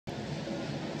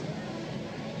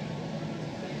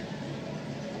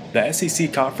The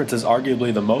SEC Conference is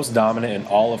arguably the most dominant in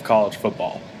all of college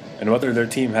football, and whether their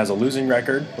team has a losing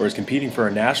record or is competing for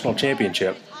a national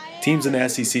championship, teams in the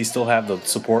SEC still have the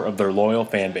support of their loyal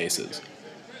fan bases.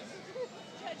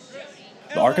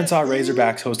 The Arkansas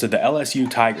Razorbacks hosted the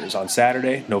LSU Tigers on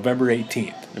Saturday, November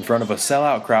 18th, in front of a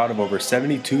sellout crowd of over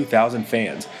 72,000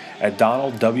 fans at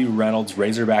Donald W. Reynolds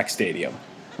Razorback Stadium.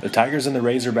 The Tigers and the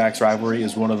Razorbacks rivalry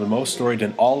is one of the most storied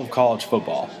in all of college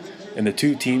football, and the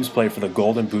two teams play for the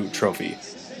Golden Boot Trophy.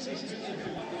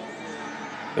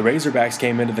 The Razorbacks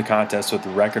came into the contest with a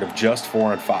record of just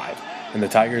 4-5, and the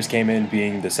Tigers came in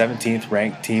being the 17th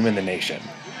ranked team in the nation.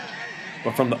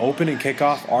 But from the opening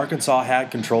kickoff, Arkansas had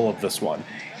control of this one.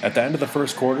 At the end of the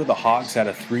first quarter, the Hogs had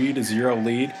a 3-0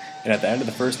 lead, and at the end of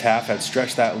the first half had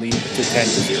stretched that lead to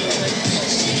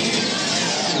 10-0.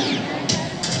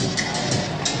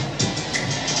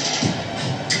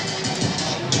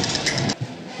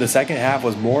 The second half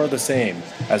was more of the same,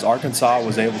 as Arkansas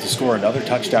was able to score another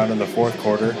touchdown in the fourth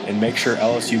quarter and make sure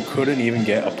LSU couldn't even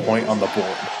get a point on the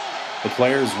board. The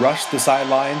players rushed the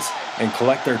sidelines and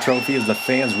collect their trophy as the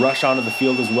fans rush onto the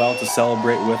field as well to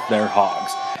celebrate with their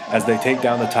Hogs, as they take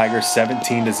down the Tigers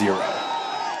 17-0.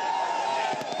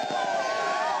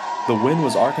 The win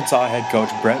was Arkansas head coach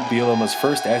Brent Bielema's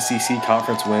first SEC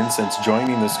conference win since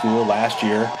joining the school last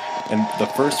year, and the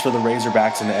first for the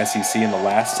Razorbacks in the SEC in the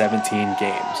last 17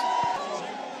 games.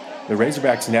 The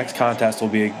Razorbacks' next contest will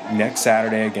be next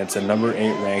Saturday against the number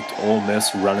 8 ranked Ole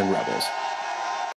Miss Runnin' Rebels.